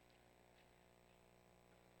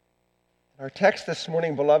Our text this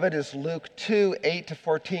morning, beloved, is Luke 2, 8 to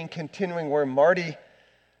 14, continuing where Marty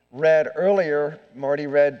read earlier. Marty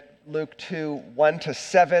read Luke 2, 1 to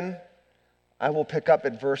 7. I will pick up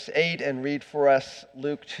at verse 8 and read for us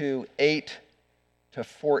Luke 2, 8 to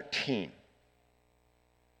 14.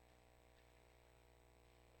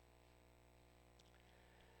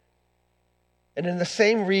 And in the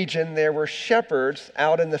same region there were shepherds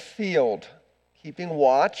out in the field, keeping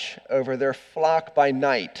watch over their flock by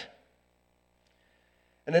night.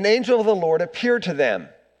 And an angel of the Lord appeared to them,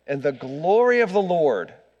 and the glory of the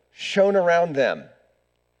Lord shone around them.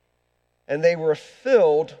 And they were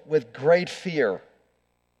filled with great fear.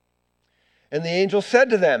 And the angel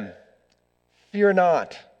said to them, "Fear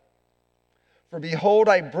not, for behold,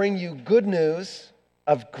 I bring you good news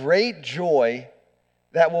of great joy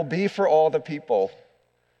that will be for all the people.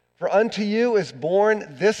 For unto you is born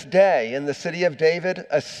this day in the city of David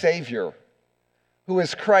a Savior, who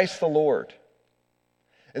is Christ the Lord.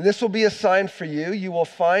 And this will be a sign for you. You will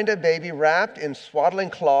find a baby wrapped in swaddling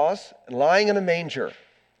cloths, lying in a manger."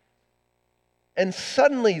 And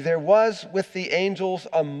suddenly there was with the angels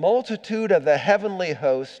a multitude of the heavenly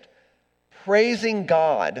host, praising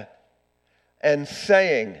God and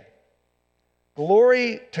saying,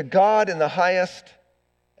 "Glory to God in the highest,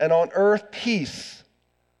 and on earth peace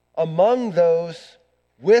among those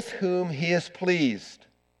with whom he is pleased."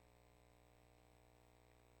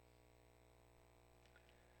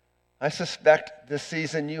 I suspect this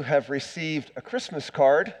season you have received a Christmas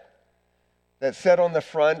card that said on the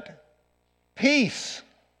front, "Peace,"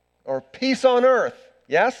 or "Peace on earth."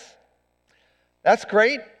 Yes? That's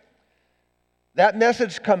great. That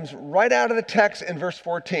message comes right out of the text in verse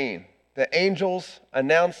 14. The angels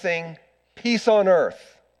announcing peace on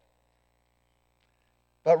earth.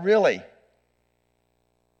 But really,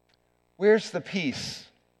 where's the peace?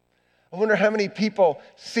 I wonder how many people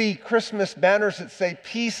see Christmas banners that say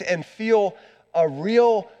peace and feel a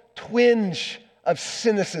real twinge of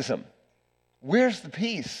cynicism. Where's the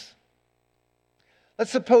peace?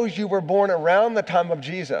 Let's suppose you were born around the time of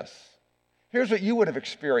Jesus. Here's what you would have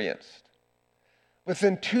experienced.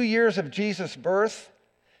 Within 2 years of Jesus' birth,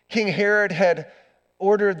 King Herod had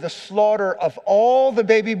ordered the slaughter of all the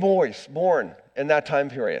baby boys born in that time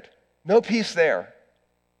period. No peace there.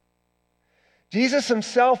 Jesus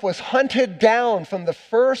himself was hunted down from the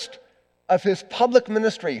first of his public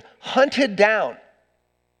ministry, hunted down.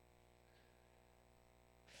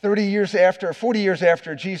 40 years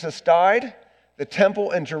after Jesus died, the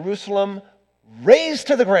temple in Jerusalem razed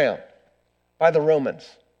to the ground by the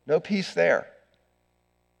Romans. No peace there.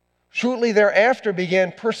 Shortly thereafter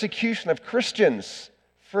began persecution of Christians,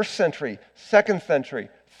 1st century, 2nd century,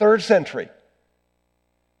 3rd century.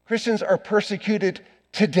 Christians are persecuted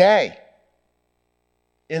today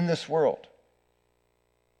in this world.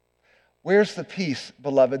 Where's the peace,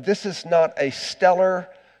 beloved? This is not a stellar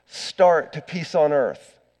start to peace on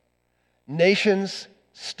earth. Nations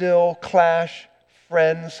still clash,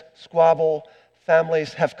 friends squabble,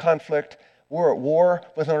 families have conflict. We're at war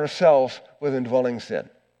within ourselves with indwelling sin.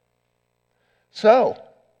 So,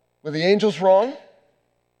 were the angels wrong?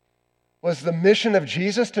 Was the mission of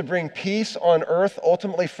Jesus to bring peace on earth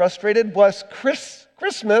ultimately frustrated? Was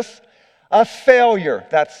Christmas a failure?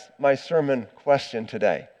 That's my sermon question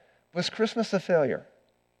today. Was Christmas a failure?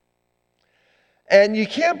 And you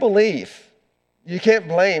can't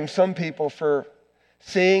blame some people for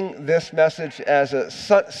seeing this message as a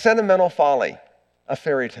sentimental folly, a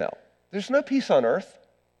fairy tale. There's no peace on earth.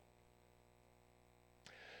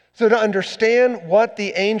 So to understand what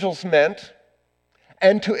the angels meant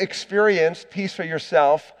and to experience peace for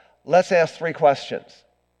yourself, let's ask 3 questions.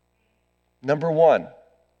 Number 1,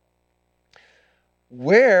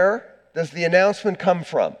 where does the announcement come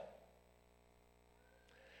from?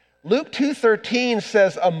 Luke 2:13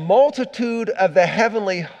 says a multitude of the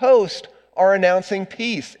heavenly host are announcing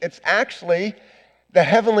peace. It's actually the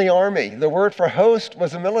heavenly army. The word for host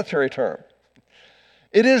was a military term.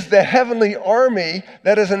 It is the heavenly army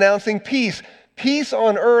that is announcing peace. Peace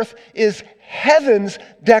on earth is heaven's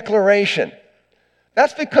declaration.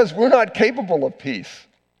 That's because we're not capable of peace.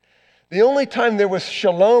 The only time there was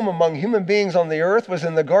shalom among human beings on the earth was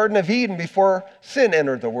in the Garden of Eden before sin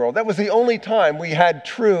entered the world. That was the only time we had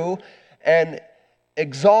true and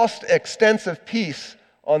extensive peace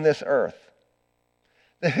on this earth.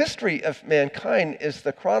 The history of mankind is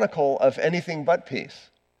the chronicle of anything but peace.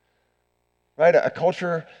 Right? A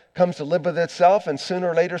culture comes to live with itself, and sooner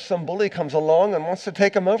or later some bully comes along and wants to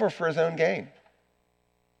take them over for his own gain.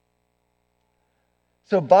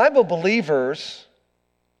 So Bible believers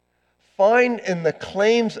find in the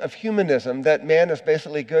claims of humanism that man is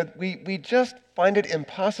basically good, we just find it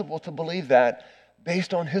impossible to believe that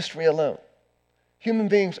based on history alone. Human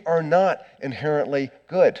beings are not inherently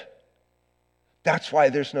good. That's why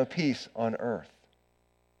there's no peace on earth.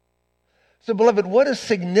 So, beloved, what is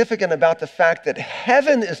significant about the fact that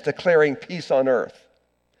heaven is declaring peace on earth?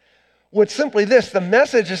 Well, it's simply this: the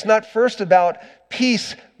message is not first about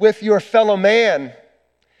peace with your fellow man.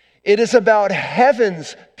 It is about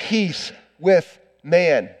heaven's peace with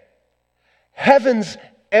man, heaven's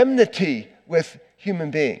enmity with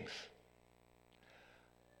human beings.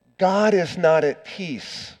 God is not at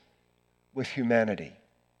peace with humanity.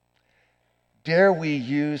 Dare we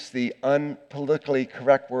use the unpolitically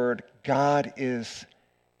correct word, God is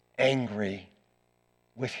angry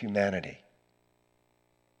with humanity.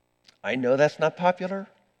 I know that's not popular,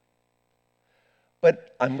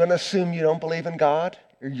 but I'm going to assume you don't believe in God,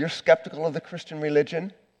 or you're skeptical of the Christian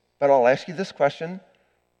religion, but I'll ask you this question: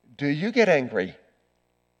 do you get angry?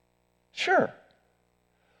 Sure.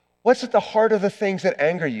 What's at the heart of the things that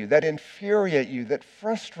anger you, that infuriate you, that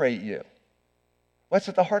frustrate you? What's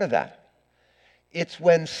at the heart of that? It's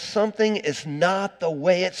when something is not the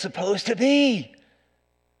way it's supposed to be.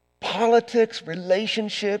 Politics,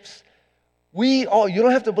 relationships. You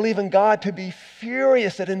don't have to believe in God to be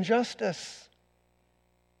furious at injustice.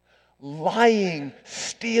 Lying,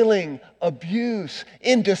 stealing, abuse,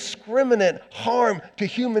 indiscriminate harm to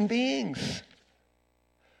human beings.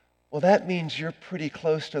 Well, that means you're pretty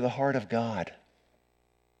close to the heart of God.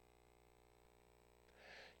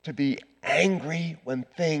 To be angry when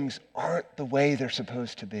things aren't the way they're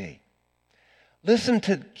supposed to be. Listen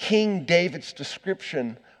to King David's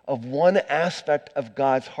description of one aspect of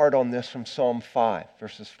God's heart on this from Psalm 5,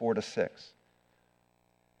 verses 4 to 6.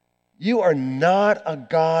 You are not a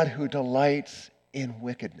God who delights in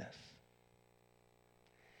wickedness.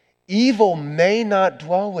 Evil may not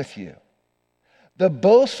dwell with you. The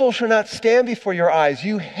boastful shall not stand before your eyes.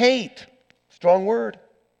 You hate, strong word,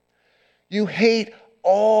 you hate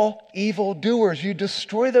all evildoers. You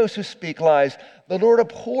destroy those who speak lies. The Lord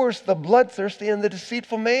abhors the bloodthirsty and the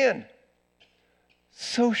deceitful man.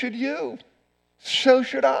 So should you. So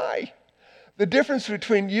should I. The difference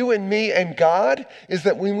between you and me and God is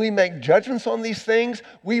that when we make judgments on these things,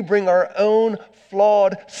 we bring our own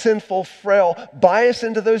flawed, sinful, frail bias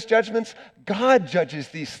into those judgments. God judges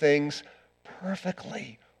these things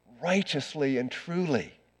perfectly, righteously, and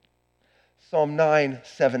truly. Psalm 9,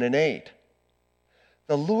 7, and 8.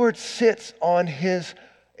 The Lord sits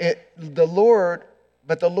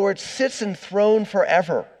enthroned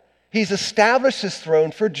forever. He's established his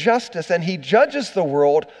throne for justice, and he judges the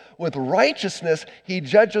world with righteousness. He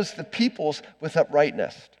judges the peoples with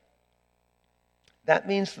uprightness. That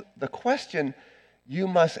means the question you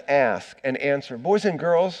must ask and answer. Boys and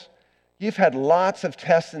girls, you've had lots of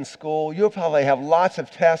tests in school. You'll probably have lots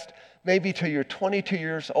of tests, maybe till you're 22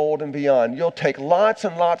 years old and beyond. You'll take lots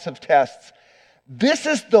and lots of tests. This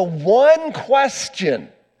is the one question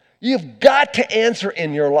you've got to answer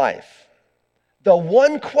in your life. The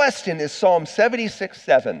one question is Psalm 76,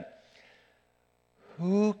 7.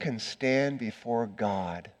 Who can stand before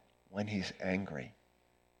God when he's angry?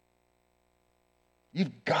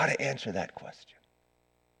 You've got to answer that question.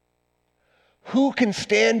 Who can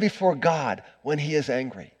stand before God when he is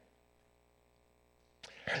angry?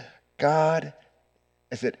 God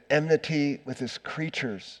is at enmity with his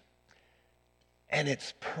creatures, and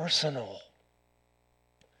it's personal.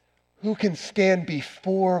 Who can stand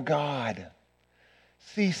before God?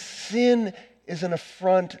 See, sin is an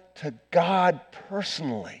affront to God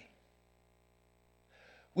personally.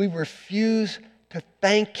 We refuse to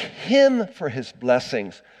thank him for his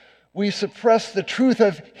blessings. We suppress the truth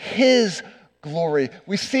of his glory.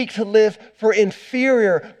 We seek to live for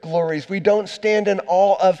inferior glories. We don't stand in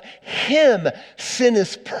awe of him. Sin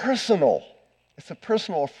is personal. It's a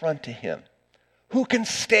personal affront to him. Who can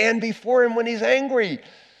stand before him when he's angry?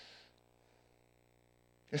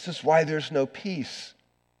 This is why there's no peace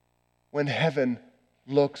when heaven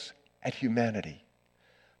looks at humanity.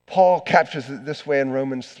 Paul captures it this way in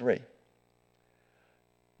Romans 3.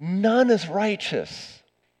 None is righteous.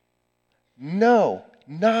 No,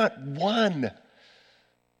 not one.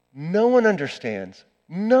 No one understands.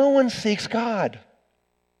 No one seeks God.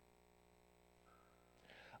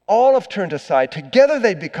 All have turned aside. Together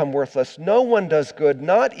they become worthless. No one does good,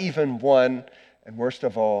 not even one. And worst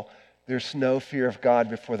of all, there's no fear of God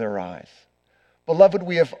before their eyes. Beloved,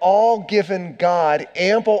 we have all given God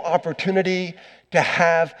ample opportunity to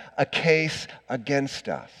have a case against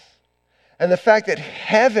us. And the fact that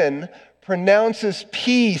heaven pronounces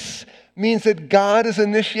peace means that God is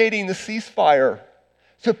initiating the ceasefire.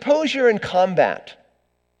 Suppose you're in combat.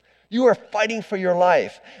 You are fighting for your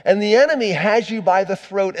life, and the enemy has you by the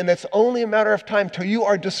throat, and it's only a matter of time till you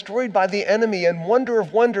are destroyed by the enemy. And wonder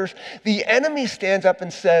of wonders, the enemy stands up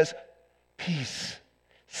and says, peace,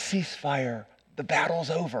 ceasefire, the battle's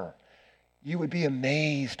over. You would be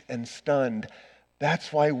amazed and stunned.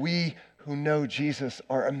 That's why we who know Jesus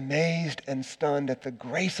are amazed and stunned at the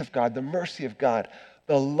grace of God, the mercy of God,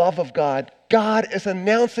 the love of God. God is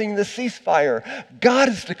announcing the ceasefire. God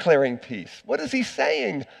is declaring peace. What is he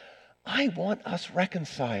saying? I want us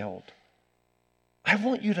reconciled. I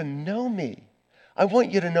want you to know me. I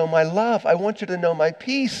want you to know my love. I want you to know my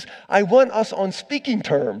peace. I want us on speaking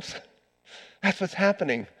terms. That's what's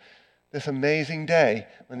happening this amazing day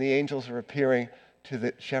when the angels are appearing to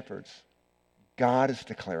the shepherds. God is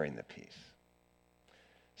declaring the peace.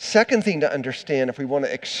 Second thing to understand if we want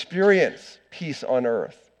to experience peace on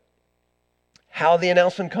earth, how the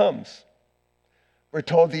announcement comes. We're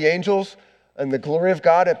told the angels and the glory of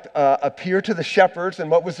God appear to the shepherds,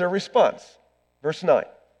 and what was their response? Verse 9.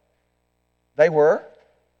 They were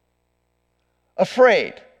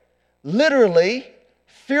afraid, literally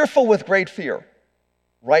fearful with great fear.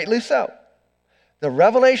 Rightly so. The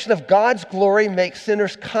revelation of God's glory makes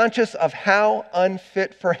sinners conscious of how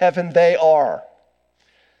unfit for heaven they are.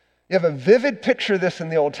 You have a vivid picture of this in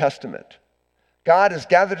the Old Testament. God has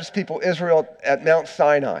gathered his people Israel at Mount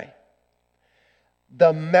Sinai.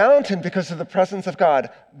 The mountain, because of the presence of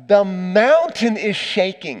God, the mountain is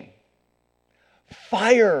shaking.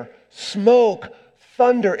 Fire, smoke,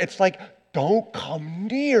 thunder. It's like, don't come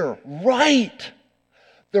near. Right.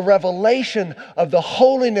 The revelation of the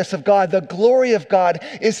holiness of God, the glory of God,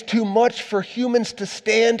 is too much for humans to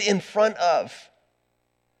stand in front of.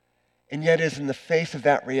 And yet it is in the face of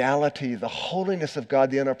that reality, the holiness of God,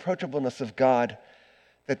 the unapproachableness of God,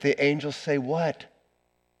 that the angels say what?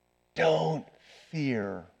 Don't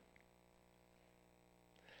fear.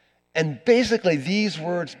 And basically these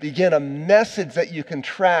words begin a message that you can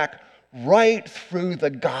track right through the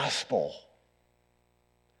gospel.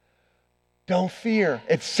 Don't fear.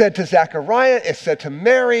 It's said to Zechariah, it's said to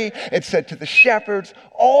Mary, it's said to the shepherds,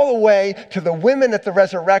 all the way to the women at the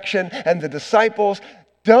resurrection and the disciples.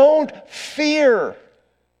 Don't fear.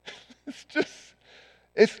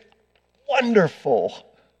 It's wonderful.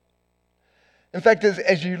 In fact,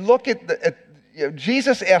 as you look at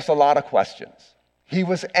Jesus asked a lot of questions. He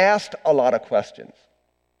was asked a lot of questions.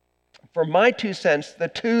 For my 2 cents, the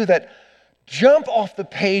two that jump off the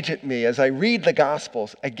page at me as I read the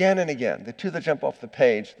Gospels again and again, the two that jump off the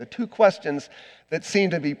page, the two questions that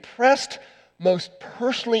seem to be pressed most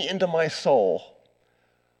personally into my soul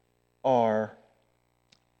are,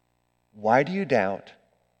 why do you doubt?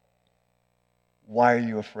 Why are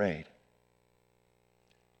you afraid?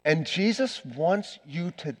 And Jesus wants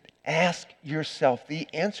you to ask yourself the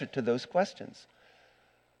answer to those questions.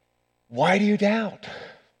 Why do you doubt?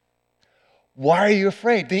 Why are you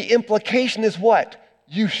afraid? The implication is what?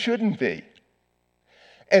 You shouldn't be.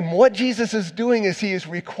 And what Jesus is doing is he is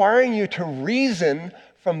requiring you to reason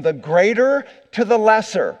from the greater to the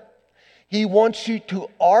lesser. He wants you to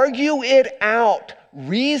argue it out,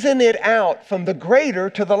 reason it out from the greater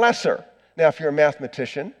to the lesser. Now, if you're a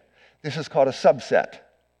mathematician, this is called a subset.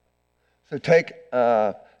 So take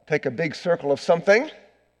a big circle of something,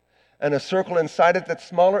 and a circle inside it that's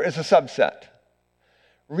smaller is a subset.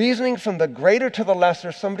 Reasoning from the greater to the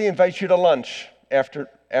lesser, somebody invites you to lunch after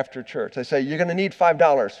church. They say, you're going to need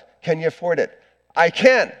 $5. Can you afford it? I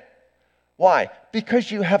can. Why? Because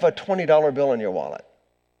you have a $20 bill in your wallet.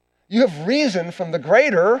 You have reason from the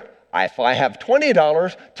greater, if I have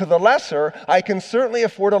 $20, to the lesser, I can certainly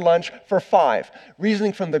afford a lunch for $5.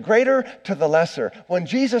 Reasoning from the greater to the lesser. When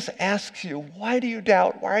Jesus asks you, why do you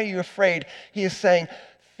doubt? Why are you afraid? He is saying,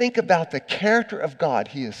 think about the character of God.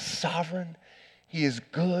 He is sovereign. He is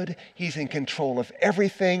good. He's in control of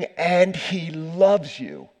everything, and he loves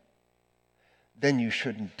you. Then you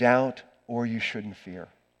shouldn't doubt or you shouldn't fear.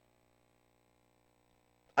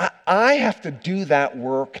 I have to do that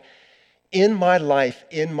work in my life,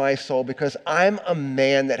 in my soul, because I'm a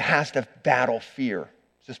man that has to battle fear.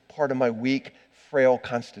 It's just part of my weak, frail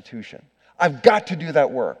constitution. I've got to do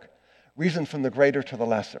that work. Reason from the greater to the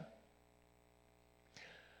lesser.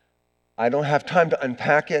 I don't have time to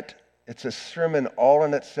unpack it. It's a sermon all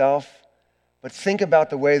in itself. But think about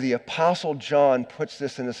the way the Apostle John puts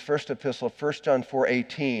this in his first epistle, 1 John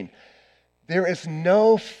 4:18. There is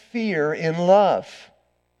no fear in love.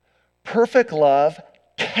 Perfect love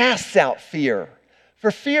casts out fear.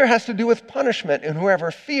 For fear has to do with punishment, and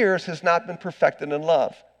whoever fears has not been perfected in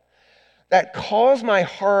love. That caused my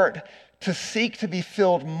heart to seek to be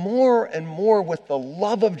filled more and more with the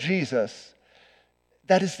love of Jesus.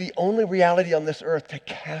 that is the only reality on this earth to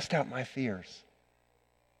cast out my fears.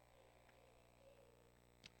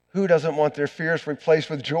 Who doesn't want their fears replaced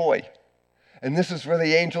with joy? And this is where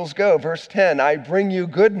the angels go. Verse 10, I bring you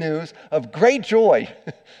good news of great joy.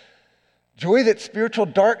 Joy that spiritual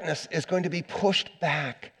darkness is going to be pushed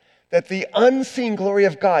back, that the unseen glory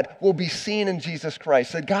of God will be seen in Jesus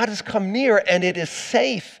Christ, that God has come near and it is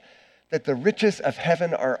safe, that the riches of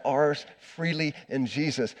heaven are ours freely in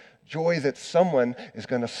Jesus. Joy that someone is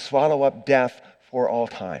going to swallow up death for all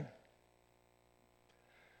time.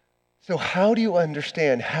 So how do you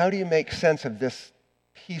understand, how do you make sense of this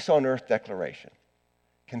peace on earth declaration?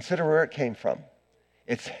 Consider where it came from.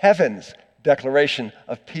 It's heaven's declaration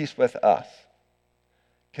of peace with us.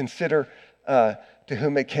 Consider to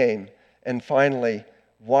whom it came, and finally,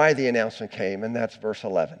 why the announcement came, and that's verse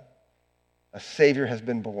 11. A Savior has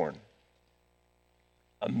been born,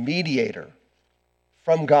 a mediator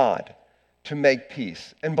from God to make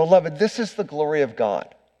peace. And beloved, this is the glory of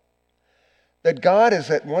God, that God is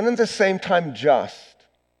at one and the same time just.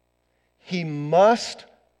 He must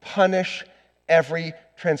punish every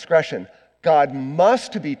transgression. God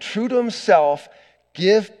must, to be true to himself,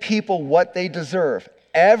 give people what they deserve.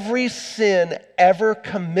 Every sin ever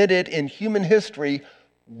committed in human history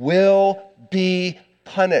will be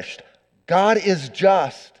punished. God is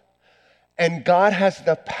just, and God has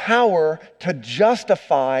the power to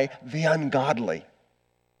justify the ungodly.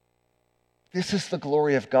 This is the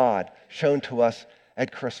glory of God shown to us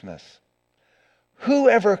at Christmas.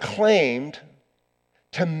 Whoever claimed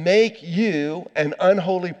to make you, an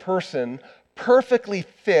unholy person, perfectly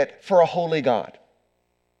fit for a holy God?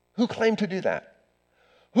 Who claimed to do that?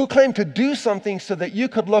 Who claimed to do something so that you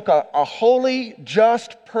could look a holy,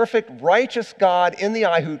 just, perfect, righteous God in the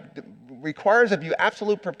eye who requires of you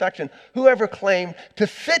absolute perfection? Whoever claimed to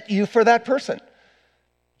fit you for that person?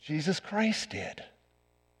 Jesus Christ did.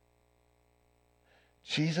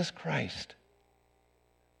 Jesus Christ,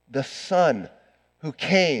 the Son who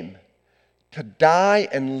came to die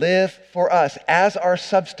and live for us as our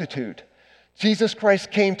substitute. Jesus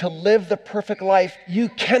Christ came to live the perfect life you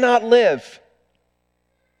cannot live,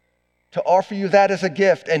 to offer you that as a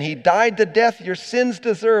gift. And he died the death your sins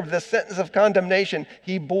deserve, the sentence of condemnation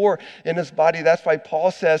he bore in his body. That's why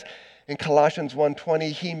Paul says in Colossians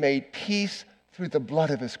 1:20, he made peace through the blood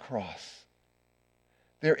of his cross.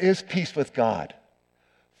 There is peace with God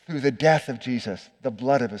through the death of Jesus, the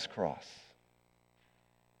blood of his cross.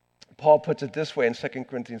 Paul puts it this way in 2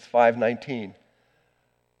 Corinthians 5:19.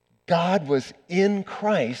 God was in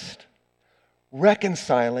Christ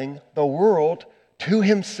reconciling the world to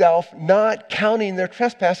himself, not counting their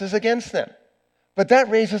trespasses against them. But that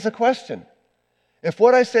raises a question. If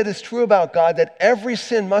what I said is true about God, that every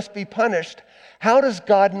sin must be punished, how does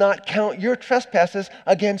God not count your trespasses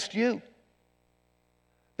against you?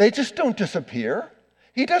 They just don't disappear.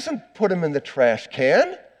 He doesn't put them in the trash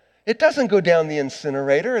can. It doesn't go down the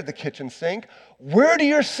incinerator or the kitchen sink. Where do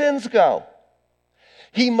your sins go?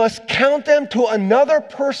 He must count them to another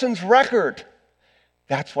person's record.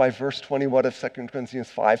 That's why verse 21 of 2 Corinthians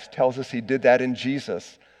 5 tells us he did that in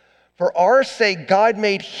Jesus. For our sake, God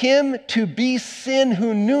made him to be sin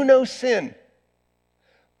who knew no sin.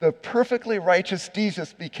 The perfectly righteous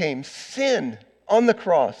Jesus became sin on the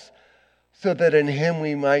cross so that in him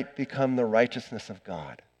we might become the righteousness of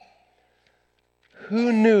God.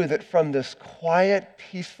 Who knew that from this quiet,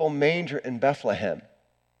 peaceful manger in Bethlehem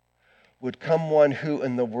would come one who,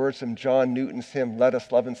 in the words of John Newton's hymn, Let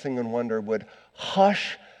Us Love and Sing and Wonder, would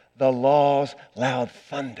hush the law's loud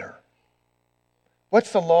thunder?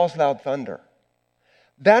 What's the law's loud thunder?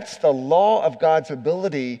 That's the law of God's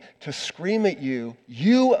ability to scream at you,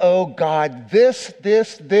 you owe God this,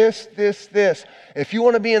 this, this, this, this. If you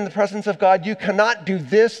want to be in the presence of God, you cannot do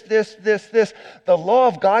this, this, this, this. The law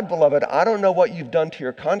of God, beloved, I don't know what you've done to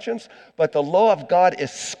your conscience, but the law of God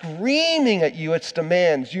is screaming at you its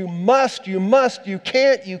demands. You must, you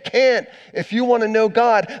can't, you can't. If you want to know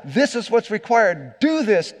God, this is what's required. Do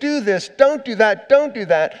this, don't do that, don't do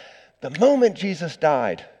that. The moment Jesus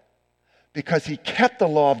died, because he kept the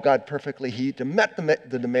law of God perfectly, he met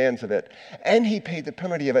the demands of it, and he paid the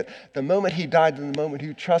penalty of it. The moment he died and the moment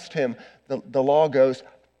you trust him, the law goes,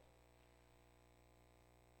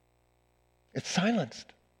 it's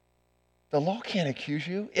silenced. The law can't accuse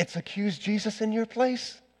you. It's accused Jesus in your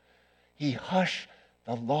place. He hushed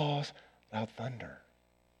the law's loud thunder.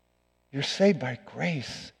 You're saved by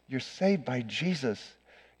grace. You're saved by Jesus.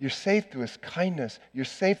 You're saved through his kindness. You're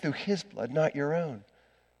saved through his blood, not your own.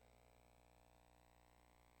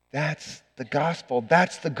 That's the gospel.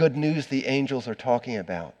 That's the good news the angels are talking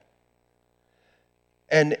about.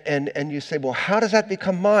 And you say, well, how does that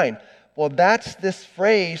become mine? Well, that's this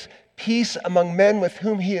phrase, peace among men with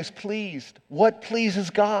whom he is pleased. What pleases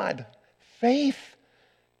God? Faith.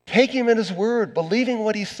 Taking him at his word, believing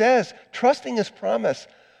what he says, trusting his promise.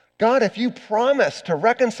 God, if you promise to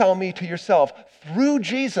reconcile me to yourself through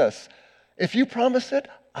Jesus, if you promise it,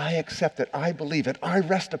 I accept it. I believe it. I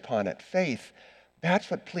rest upon it. Faith.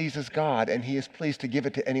 That's what pleases God, and he is pleased to give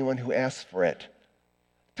it to anyone who asks for it.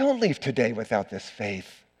 Don't leave today without this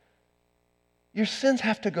faith. Your sins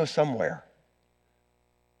have to go somewhere.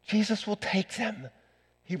 Jesus will take them.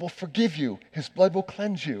 He will forgive you. His blood will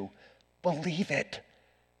cleanse you. Believe it.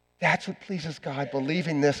 That's what pleases God,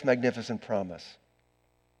 believing this magnificent promise.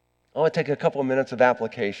 I want to take a couple of minutes of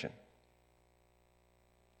application.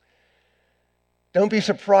 Don't be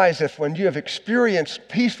surprised if when you have experienced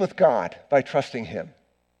peace with God by trusting him,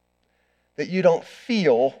 that you don't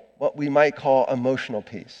feel what we might call emotional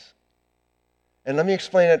peace. And let me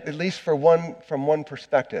explain it at least from one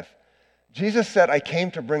perspective. Jesus said, I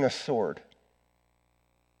came to bring a sword.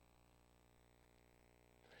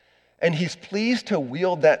 And he's pleased to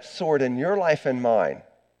wield that sword in your life and mine,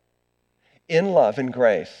 in love and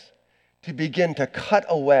grace, to begin to cut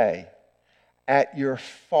away at your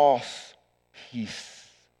false peace.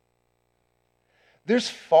 There's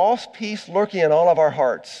false peace lurking in all of our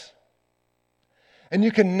hearts. And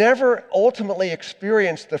you can never ultimately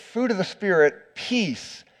experience the fruit of the Spirit,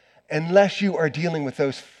 peace, unless you are dealing with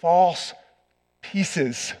those false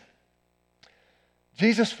pieces.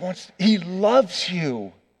 He loves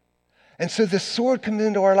you. And so this sword comes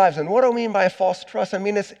into our lives. And what do I mean by a false trust? I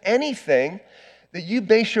mean, it's anything that you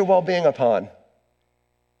base your well-being upon.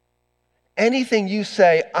 Anything you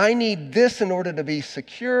say, I need this in order to be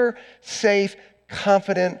secure, safe,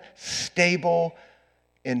 confident, stable,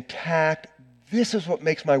 intact. This is what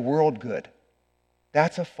makes my world good.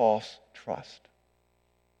 That's a false trust.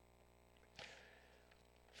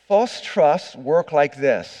 False trusts work like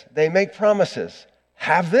this. They make promises.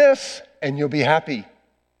 Have this and you'll be happy.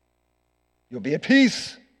 You'll be at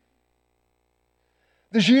peace.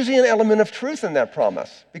 There's usually an element of truth in that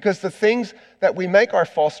promise because the things that we make our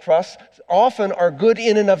false trusts often are good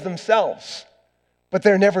in and of themselves, but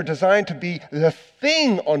they're never designed to be the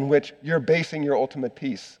thing on which you're basing your ultimate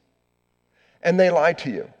peace. And they lie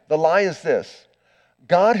to you. The lie is this: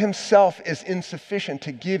 God himself is insufficient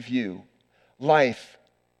to give you life,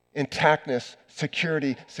 intactness,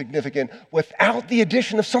 security, significance without the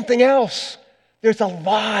addition of something else. There's a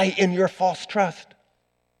lie in your false trust.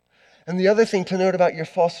 And the other thing to note about your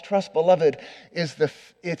false trust, beloved, is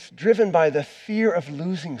it's driven by the fear of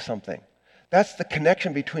losing something. That's the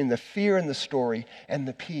connection between the fear in the story and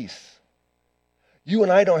the peace. You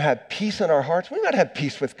and I don't have peace in our hearts. We might have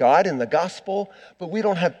peace with God in the gospel, but we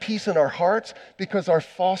don't have peace in our hearts because our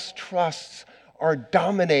false trusts are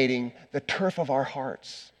dominating the turf of our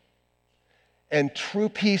hearts. And true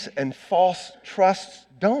peace and false trusts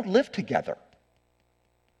don't live together.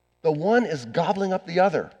 The one is gobbling up the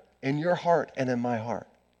other in your heart and in my heart.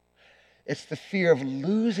 It's the fear of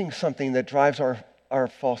losing something that drives our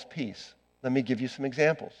false peace. Let me give you some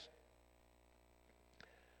examples.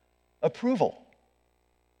 Approval.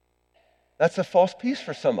 That's a false peace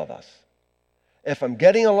for some of us. If I'm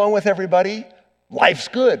getting along with everybody, life's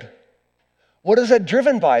good. What is that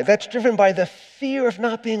driven by? That's driven by the fear of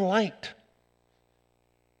not being liked.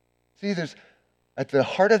 See, at the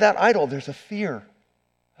heart of that idol, there's a fear.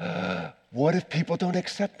 What if people don't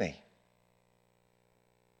accept me?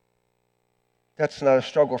 That's not a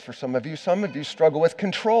struggle for some of you. Some of you struggle with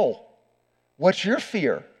control. What's your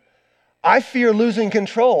fear? I fear losing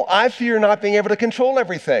control. I fear not being able to control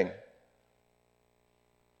everything.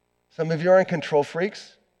 Some of you aren't control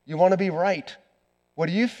freaks. You want to be right. What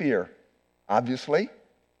do you fear? Obviously,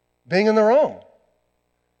 being in the wrong.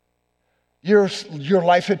 Your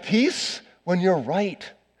life at peace when you're right.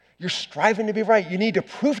 You're striving to be right. You need to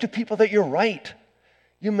prove to people that you're right.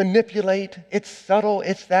 You manipulate. It's subtle.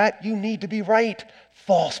 It's that. You need to be right.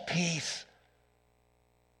 False peace.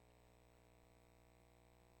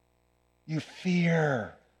 You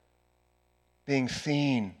fear being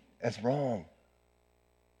seen as wrong.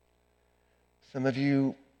 Some of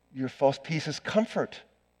you, your false peace is comfort.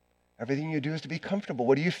 Everything you do is to be comfortable.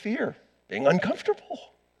 What do you fear? Being uncomfortable.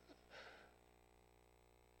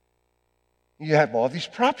 You have all these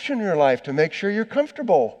props in your life to make sure you're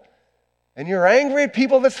comfortable. And you're angry at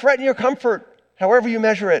people that threaten your comfort, however you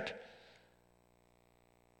measure it.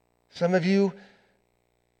 Some of you,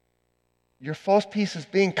 your false peace is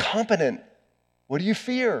being competent. What do you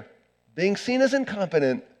fear? Being seen as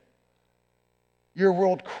incompetent. Your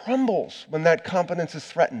world crumbles when that competence is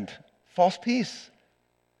threatened. False peace.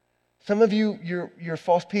 Some of you, your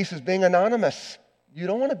false peace is being anonymous. You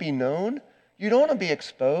don't want to be known. You don't want to be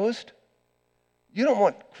exposed. You don't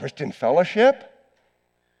want Christian fellowship.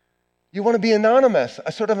 You want to be anonymous,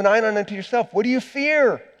 a sort of an island unto yourself. What do you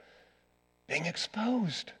fear? Being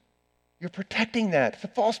exposed. You're protecting that. It's a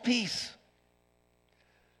false peace.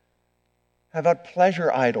 How about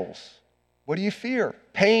pleasure idols? What do you fear?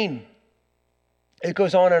 Pain. It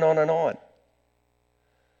goes on and on and on.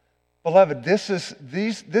 Beloved, this is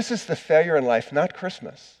the failure in life, not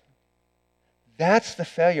Christmas. That's the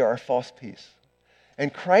failure, our false peace.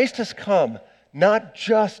 And Christ has come not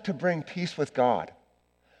just to bring peace with God,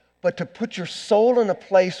 but to put your soul in a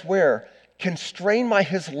place where, constrained by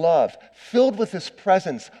his love, filled with his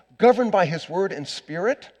presence, governed by his word and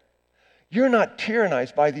spirit, you're not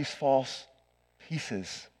tyrannized by these false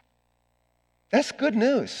pieces. That's good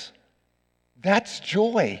news. That's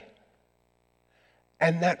joy.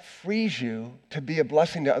 And that frees you to be a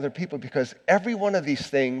blessing to other people, because every one of these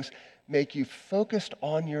things make you focused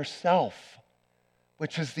on yourself,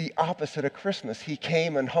 which is the opposite of Christmas. He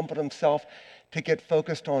came and humbled himself to get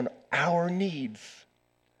focused on our needs.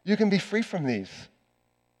 You can be free from these.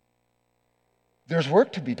 There's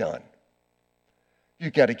work to be done.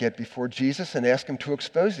 You've got to get before Jesus and ask him to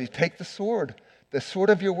expose these. Take the sword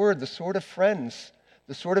of your word, the sword of friends,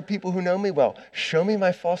 the sword of people who know me well. Show me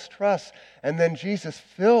my false trust. And then, Jesus,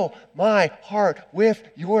 fill my heart with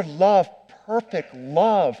your love, perfect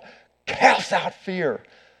love. Cast out fear.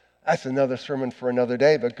 That's another sermon for another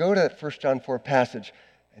day, but go to that 1 John 4 passage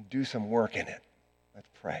and do some work in it. Let's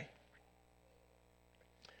pray.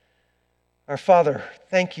 Our Father,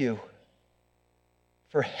 thank you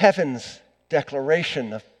for heaven's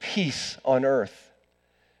declaration of peace on earth.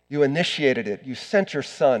 You initiated it. You sent your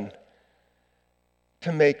Son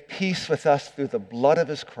to make peace with us through the blood of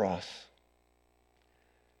his cross.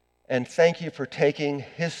 And thank you for taking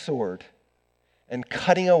his sword and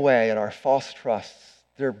cutting away at our false trusts.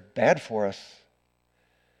 They're bad for us.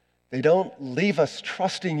 They don't leave us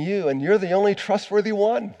trusting you, and you're the only trustworthy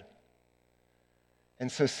one.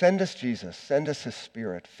 And so send us Jesus, send us his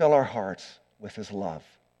Spirit, fill our hearts with his love,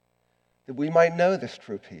 that we might know this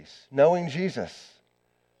true peace, knowing Jesus,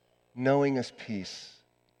 knowing his peace,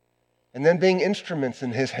 and then being instruments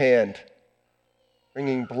in his hand,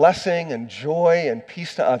 bringing blessing and joy and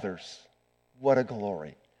peace to others. What a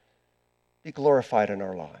glory. Be glorified in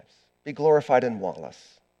our lives. Be glorified in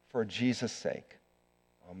Wallace, for Jesus' sake.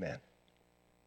 Amen.